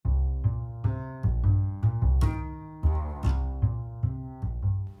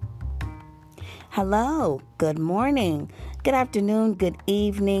Hello, good morning, good afternoon, good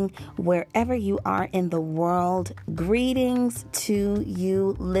evening, wherever you are in the world. Greetings to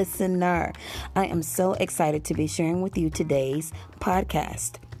you, listener. I am so excited to be sharing with you today's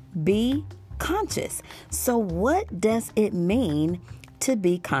podcast. Be conscious. So what does it mean to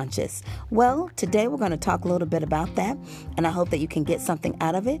be conscious? Well, today we're going to talk a little bit about that, and I hope that you can get something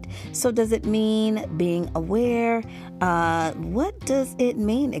out of it. So does it mean being aware? What does it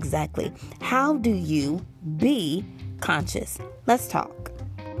mean exactly? How do you be conscious? Let's talk.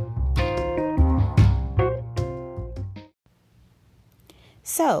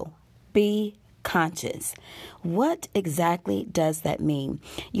 So, be conscious. What exactly does that mean?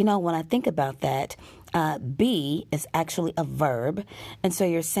 You know, when I think about that, be is actually a verb. And so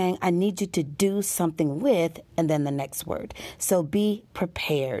you're saying, I need you to do something with, and then the next word. So be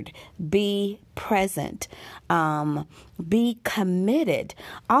prepared, be present, be committed,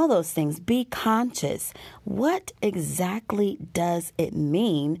 all those things, be conscious. What exactly does it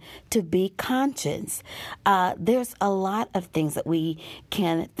mean to be conscious? There's a lot of things that we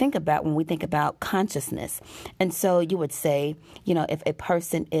can think about when we think about consciousness. And so you would say, you know, if a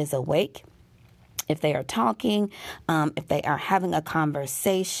person is awake, if they are talking, if they are having a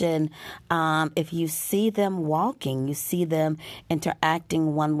conversation, if you see them walking, you see them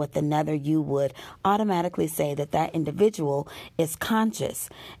interacting one with another, you would automatically say that that individual is conscious.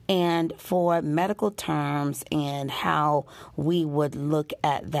 And for medical terms and how we would look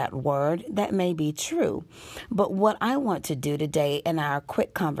at that word, that may be true. But what I want to do today in our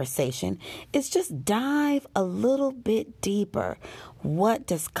quick conversation is just dive a little bit deeper. What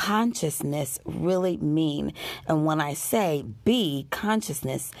does consciousness really mean? And when I say be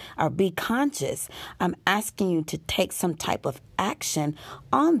consciousness or be conscious, I'm asking you to take some type of action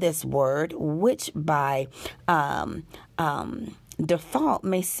on this word, which by default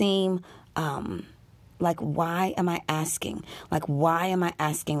may seem like, why am I asking? Like, why am I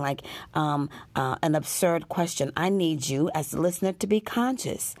asking? Like an absurd question. I need you as a listener to be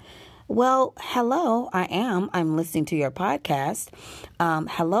conscious. Well, hello, I'm listening to your podcast.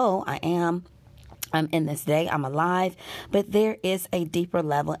 Hello, I'm in this day, I'm alive, but there is a deeper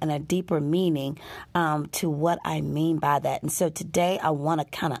level and a deeper meaning to what I mean by that. And so today I want to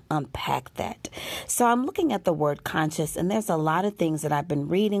kind of unpack that. So I'm looking at the word conscious, and there's a lot of things that I've been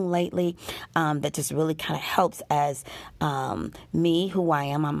reading lately that just really kind of helps as me, who I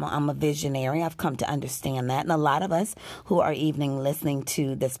am. I'm a visionary. I've come to understand that. And a lot of us who are even listening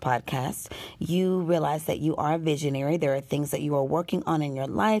to this podcast, you realize that you are a visionary. There are things that you are working on in your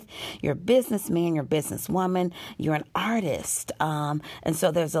life. You're a businessman, you're a businesswoman, you're an artist. And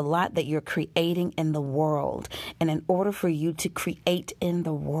so there's a lot that you're creating in the world. And in order for you to create in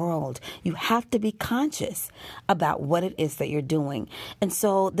the world, you have to be conscious about what it is that you're doing. And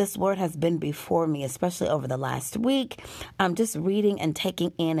so this word has been before me, especially over the last week. I'm just reading and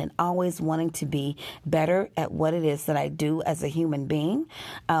taking in and always wanting to be better at what it is that I do as a human being,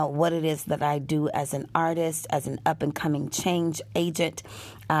 what it is that I do as an artist, as an up-and-coming change agent,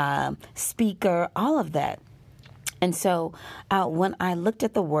 speaker, all of that. And so when I looked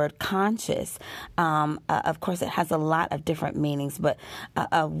at the word conscious, of course, it has a lot of different meanings, but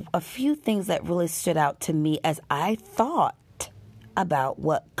a few things that really stood out to me as I thought about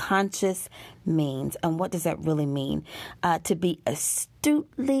what conscious means and what does that really mean. To be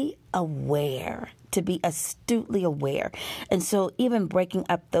astutely aware. To be astutely aware. And so even breaking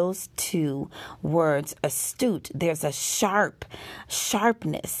up those two words, astute, there's a sharpness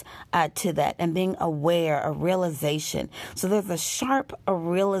to that, and being aware, a realization. So there's a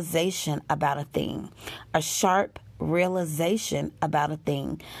realization about a thing, a sharp realization about a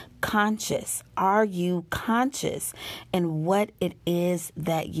thing. Conscious. Are you conscious in what it is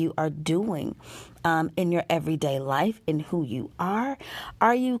that you are doing in your everyday life, in who you are?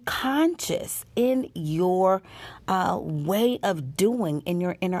 Are you conscious in your way of doing, in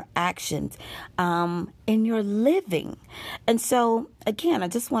your interactions, in your living? And so, again, I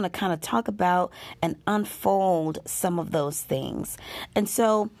just want to kind of talk about and unfold some of those things. And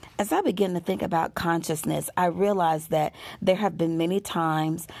so, as I begin to think about consciousness, I realize that there have been many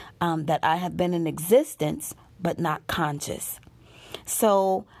times that I have been in existence, but not conscious.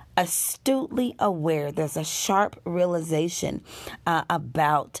 So astutely aware, there's a sharp realization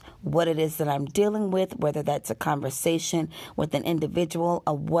about what it is that I'm dealing with, whether that's a conversation with an individual,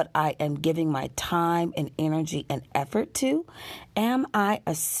 of what I am giving my time and energy and effort to? Am I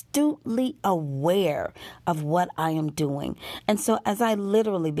astutely aware of what I am doing? And so as I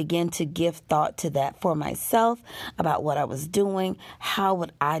literally began to give thought to that for myself about what I was doing, how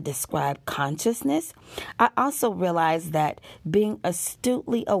would I describe consciousness? I also realized that being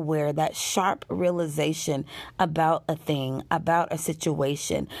astutely aware, that sharp realization about a thing, about a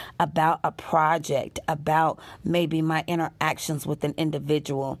situation, about a project, about maybe my interactions with an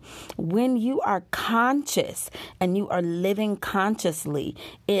individual. When you are conscious and you are living consciously,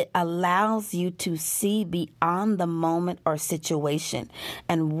 it allows you to see beyond the moment or situation.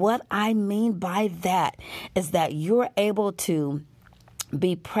 And what I mean by that is that you're able to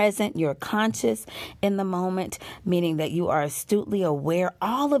be present, you're conscious in the moment, meaning that you are astutely aware.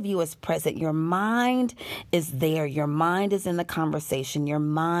 All of you is present. Your mind is there. Your mind is in the conversation. Your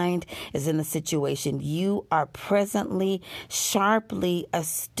mind is in the situation. You are presently, sharply,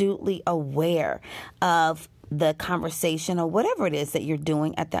 astutely aware of the conversation or whatever it is that you're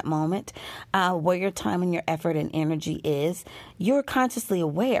doing at that moment, where your time and your effort and energy is. You're consciously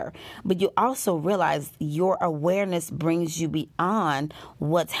aware, but you also realize your awareness brings you beyond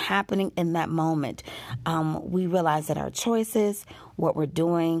what's happening in that moment. We realize that our choices, what we're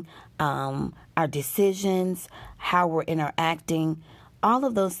doing, our decisions, how we're interacting, all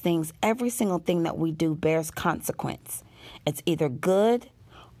of those things, every single thing that we do bears consequence. It's either good,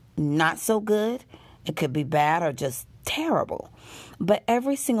 not so good. It could be bad or just terrible. But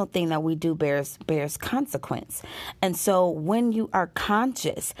every single thing that we do bears consequence. And so when you are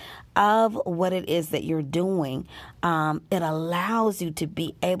conscious of what it is that you're doing, it allows you to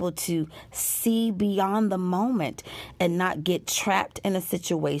be able to see beyond the moment and not get trapped in a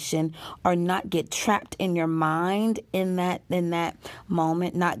situation or not get trapped in your mind in that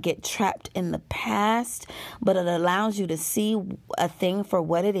moment, not get trapped in the past, but it allows you to see a thing for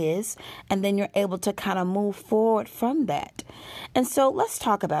what it is, and then you're able to kind of move forward from that. And so let's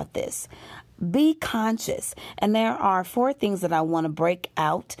talk about this. Be conscious. And there are 4 things that I want to break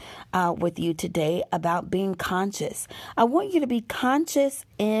out with you today about being conscious. I want you to be conscious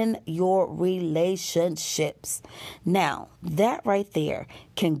in your relationships. Now, that right there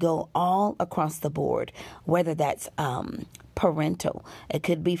can go all across the board, whether that's parental, it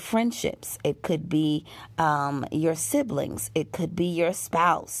could be friendships, it could be your siblings, it could be your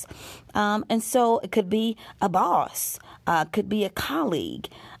spouse, and so it could be a boss, could be a colleague.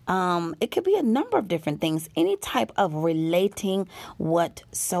 It could be a number of different things, any type of relating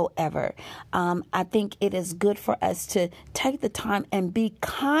whatsoever. I think it is good for us to take the time and be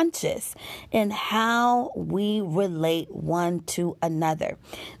conscious in how we relate one to another.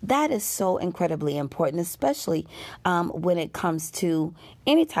 That is so incredibly important, especially when it comes to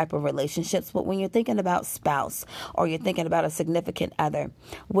any type of relationships. But when you're thinking about spouse or you're thinking about a significant other,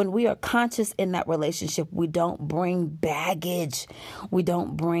 when we are conscious in that relationship, we don't bring baggage. We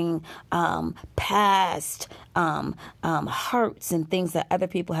don't bring past hurts and things that other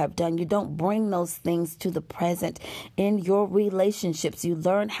people have done. You don't bring those things to the present in your relationships. You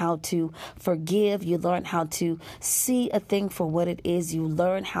learn how to forgive. You learn how to see a thing for what it is. You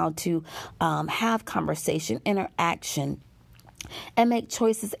learn how to have conversation, interaction, and make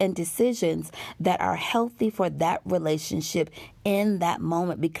choices and decisions that are healthy for that relationship in that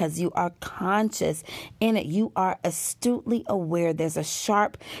moment, because you are conscious in it. You are astutely aware. There's a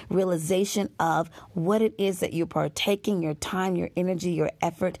sharp realization of what it is that you're partaking, your time, your energy, your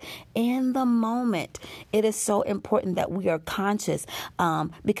effort in the moment. It is so important that we are conscious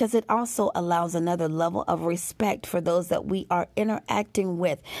because it also allows another level of respect for those that we are interacting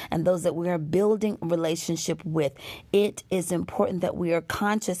with and those that we are building relationship with. It is important that we are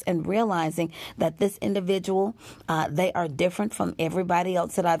conscious and realizing that this individual, they are different from everybody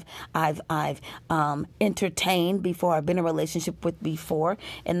else that I've entertained before, I've been in a relationship with before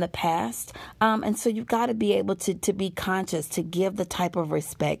in the past. And so you've got to be able to be conscious, to give the type of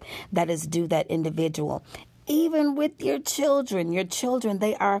respect that is due that individual. Even with your children,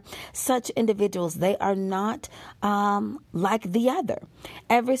 they are such individuals. They are not like the other.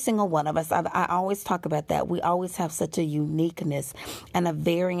 Every single one of us, I always talk about that. We always have such a uniqueness and a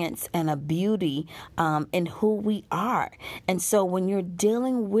variance and a beauty in who we are. And so when you're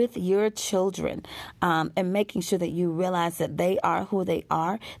dealing with your children and making sure that you realize that they are who they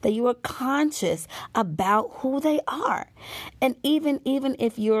are, that you are conscious about who they are. And even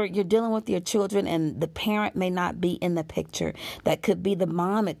if you're dealing with your children and the parent may not be in the picture, that could be the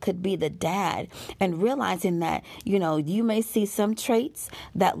mom, it could be the dad, and realizing that, you may see some traits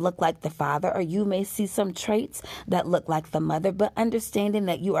that look like the father, or you may see some traits that look like the mother, but understanding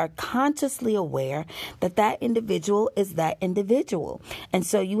that you are consciously aware that that individual is that individual. And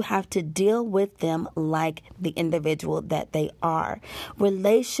so you have to deal with them like the individual that they are.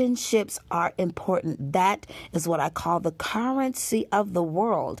 Relationships are important. That is what I call the currency of the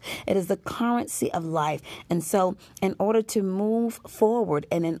world. It is the currency of life. And so in order to move forward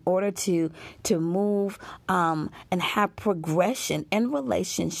and in order to move and have progression in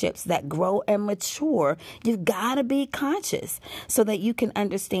relationships that grow and mature, you've got to be conscious so that you can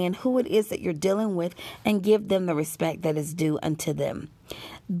understand who it is that you're dealing with and give them the respect that is due unto them.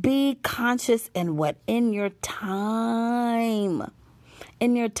 Be conscious in your time.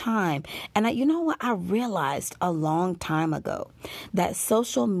 In your time. And you know what? I realized a long time ago that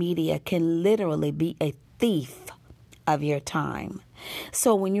social media can literally be a thief of your time.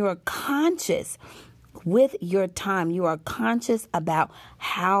 So when you are conscious with your time, you are conscious about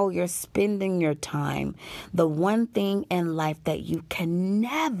how you're spending your time. The one thing in life that you can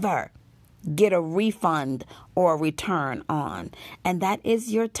never get a refund or a return on, and that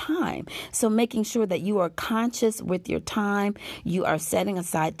is your time. So making sure that you are conscious with your time, you are setting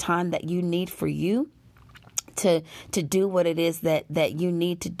aside time that you need for you to do what it is that you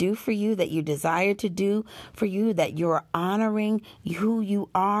need to do for you, that you desire to do for you, that you're honoring who you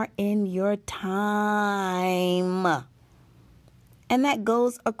are in your time. And that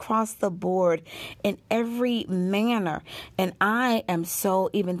goes across the board in every manner. And I am so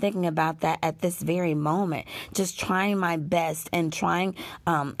even thinking about that at this very moment, just trying my best and trying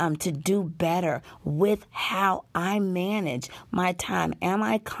to do better with how I manage my time. Am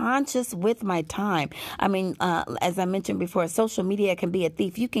I conscious with my time? I mean, as I mentioned before, social media can be a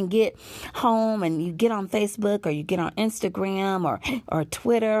thief. You can get home and you get on Facebook or you get on Instagram or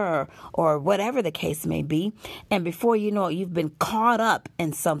Twitter or whatever the case may be. And before you know it, you've been caught up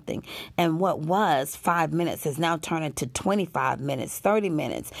in something, and what was 5 minutes has now turned into 25 minutes, 30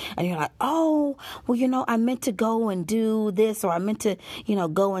 minutes, and you're like, oh, well, I meant to go and do this, or I meant to,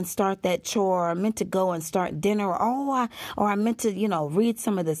 go and start that chore, or I meant to go and start dinner, or I meant to, read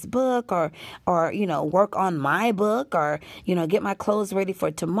some of this book, or work on my book, or get my clothes ready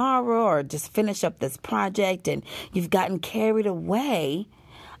for tomorrow, or just finish up this project, and you've gotten carried away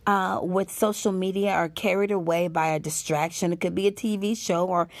with social media, or carried away by a distraction. It could be a TV show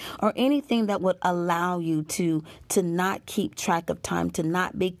or anything that would allow you to not keep track of time, to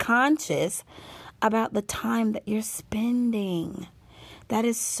not be conscious about the time that you're spending. That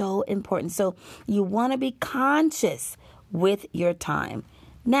is so important. So you want to be conscious with your time.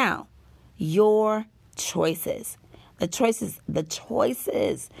 Now, your choices. The choices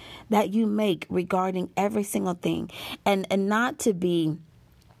that you make regarding every single thing, and not to be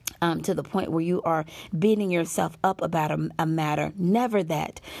to the point where you are beating yourself up about a matter. Never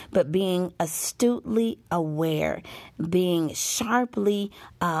that. But being astutely aware, being sharply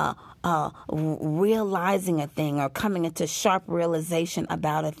realizing a thing, or coming into sharp realization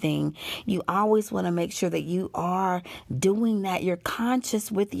about a thing. You always want to make sure that you are doing that. You're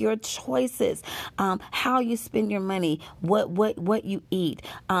conscious with your choices, how you spend your money, what you eat,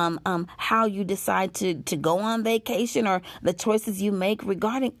 how you decide to go on vacation, or the choices you make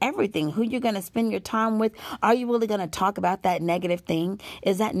regarding everything, who you're going to spend your time with. Are you really going to talk about that negative thing?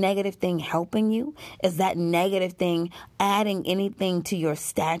 Is that negative thing helping you? Is that negative thing adding anything to your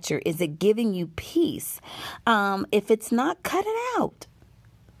stature? Is it giving you peace? If it's not, cut it out.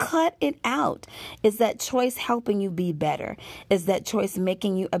 Cut it out. Is that choice helping you be better? Is that choice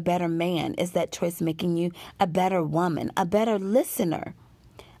making you a better man? Is that choice making you a better woman, a better listener,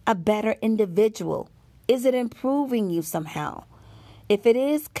 a better individual? Is it improving you somehow? If it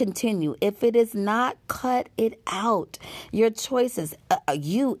is, continue. If it is not, cut it out. Your choices,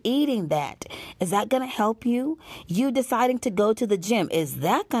 you eating that, is that going to help you? You deciding to go to the gym, is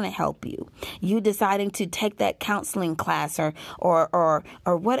that going to help you? You deciding to take that counseling class or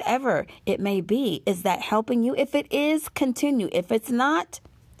whatever it may be, is that helping you? If it is, continue. If it's not,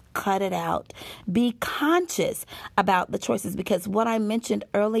 cut it out. Be conscious about the choices, because what I mentioned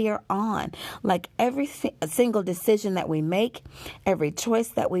earlier on, like every single decision that we make, every choice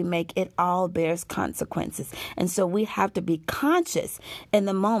that we make, it all bears consequences. And so we have to be conscious in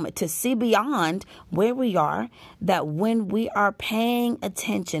the moment to see beyond where we are, that when we are paying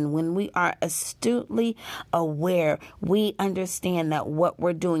attention, when we are astutely aware, we understand that what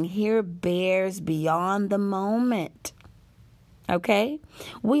we're doing here bears beyond the moment. Okay?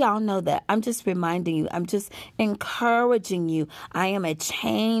 We all know that. I'm just reminding you. I'm just encouraging you. I am a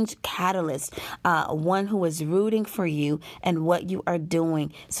change catalyst, one who is rooting for you and what you are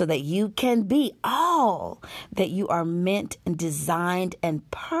doing so that you can be all that you are meant and designed and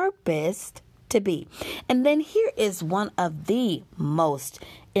purposed to be. And then here is one of the most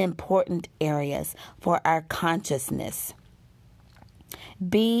important areas for our consciousness.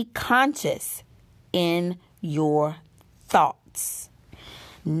 Be conscious in your thoughts.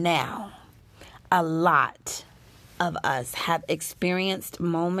 Now, a lot of us have experienced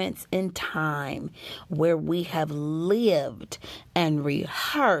moments in time where we have lived and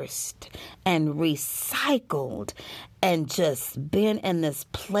rehearsed and recycled and just been in this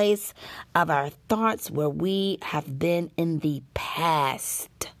place of our thoughts where we have been in the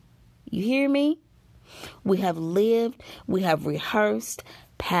past. You hear me? We have lived, we have rehearsed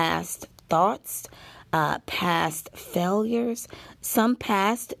past thoughts, past failures, some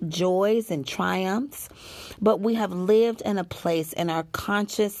past joys and triumphs, but we have lived in a place in our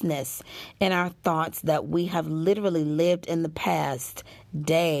consciousness, in our thoughts, that we have literally lived in the past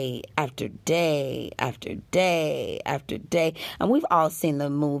day after day after day after day. And we've all seen the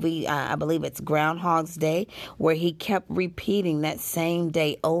movie, I believe it's Groundhog's Day, where he kept repeating that same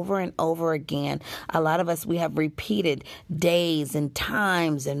day over and over again. A lot of us, we have repeated days and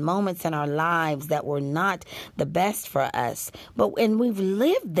times and moments in our lives that were not the best for us, and we've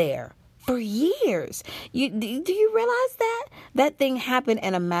lived there for years. Do you realize that? That thing happened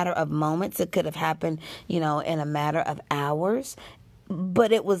in a matter of moments. It could have happened, in a matter of hours.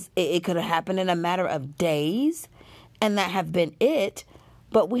 But it could have happened in a matter of days, and that have been it.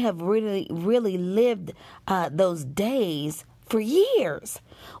 But we have really, really lived those days for years.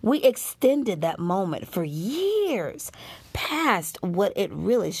 We extended that moment for years past what it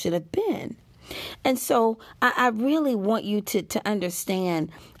really should have been. And so I really want you to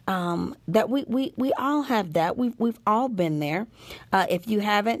understand that we all have that. We've all been there. If you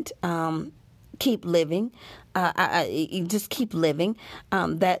haven't, keep living. You just keep living.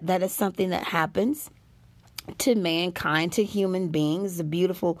 That is something that happens to mankind, to human beings, the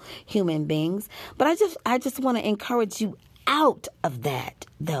beautiful human beings. But I just want to encourage you out of that,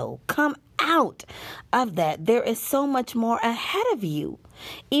 though. Come out of that. There is so much more ahead of you.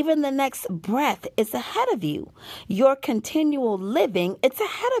 Even the next breath is ahead of you. Your continual living, it's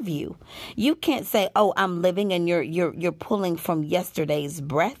ahead of you. You can't say, "Oh, I'm living," and you're pulling from yesterday's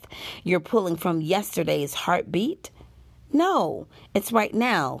breath. You're pulling from yesterday's heartbeat. No, it's right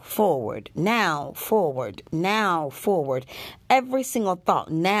now, forward, now, forward, now, forward. Every single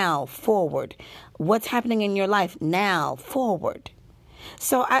thought, now, forward. What's happening in your life, now, forward.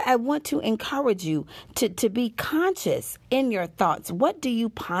 So I want to encourage you to be conscious in your thoughts. What do you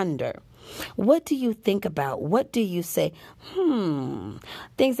ponder? What do you think about? What do you say?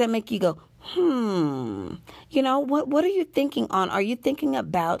 Things that make you go, what are you thinking on? Are you thinking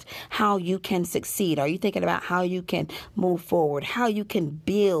about how you can succeed? Are you thinking about how you can move forward, how you can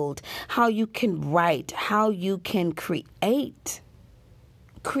build, how you can write, how you can create,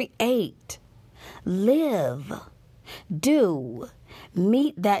 live, do,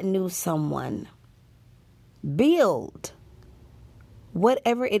 meet that new someone, build,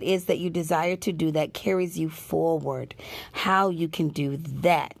 whatever it is that you desire to do that carries you forward, how you can do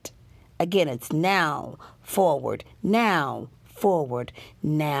that. Again, it's now, forward, now, forward,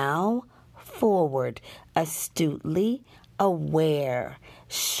 now, forward, astutely aware,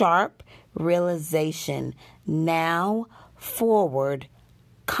 sharp realization, now, forward,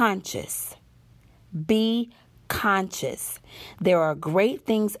 conscious. Be conscious. There are great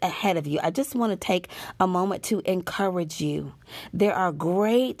things ahead of you. I just want to take a moment to encourage you. There are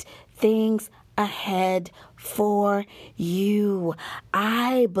great things ahead for you.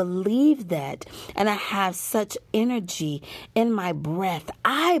 I believe that, and I have such energy in my breath.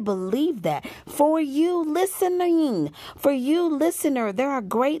 I believe that for you listening, for you listener, there are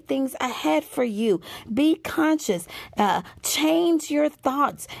great things ahead for you. Be conscious, change your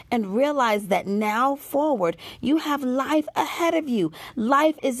thoughts, and realize that now forward, you have life ahead of you.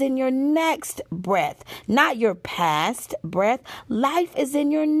 Life is in your next breath, not your past breath. Life is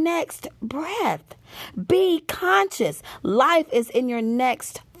in your next breath. Be conscious. Life is in your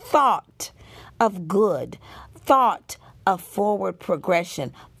next thought of good, thought of forward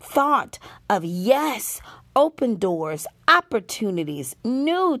progression, thought of yes, open doors, opportunities,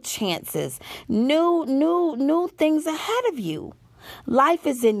 new chances, new things ahead of you. Life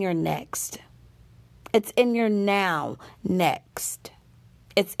is in your next. It's in your now next.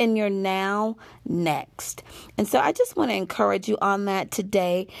 It's in your now next. And so I just want to encourage you on that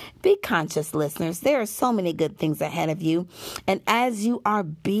today. Be conscious, listeners. There are so many good things ahead of you. And as you are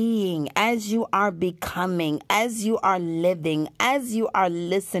being, as you are becoming, as you are living, as you are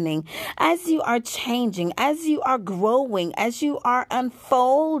listening, as you are changing, as you are growing, as you are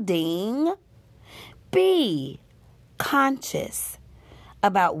unfolding, be conscious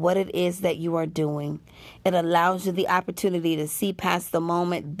about what it is that you are doing. It allows you the opportunity to see past the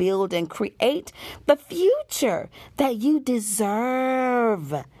moment, build and create the future that you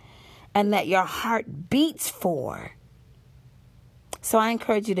deserve and that your heart beats for. So I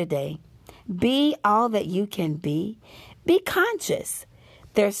encourage you today, be all that you can be. Be conscious.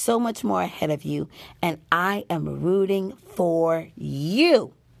 There's so much more ahead of you, and I am rooting for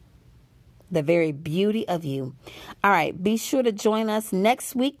you. The very beauty of you. All right, be sure to join us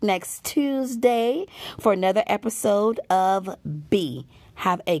next week, next Tuesday, for another episode of Be.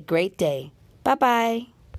 Have a great day. Bye-bye.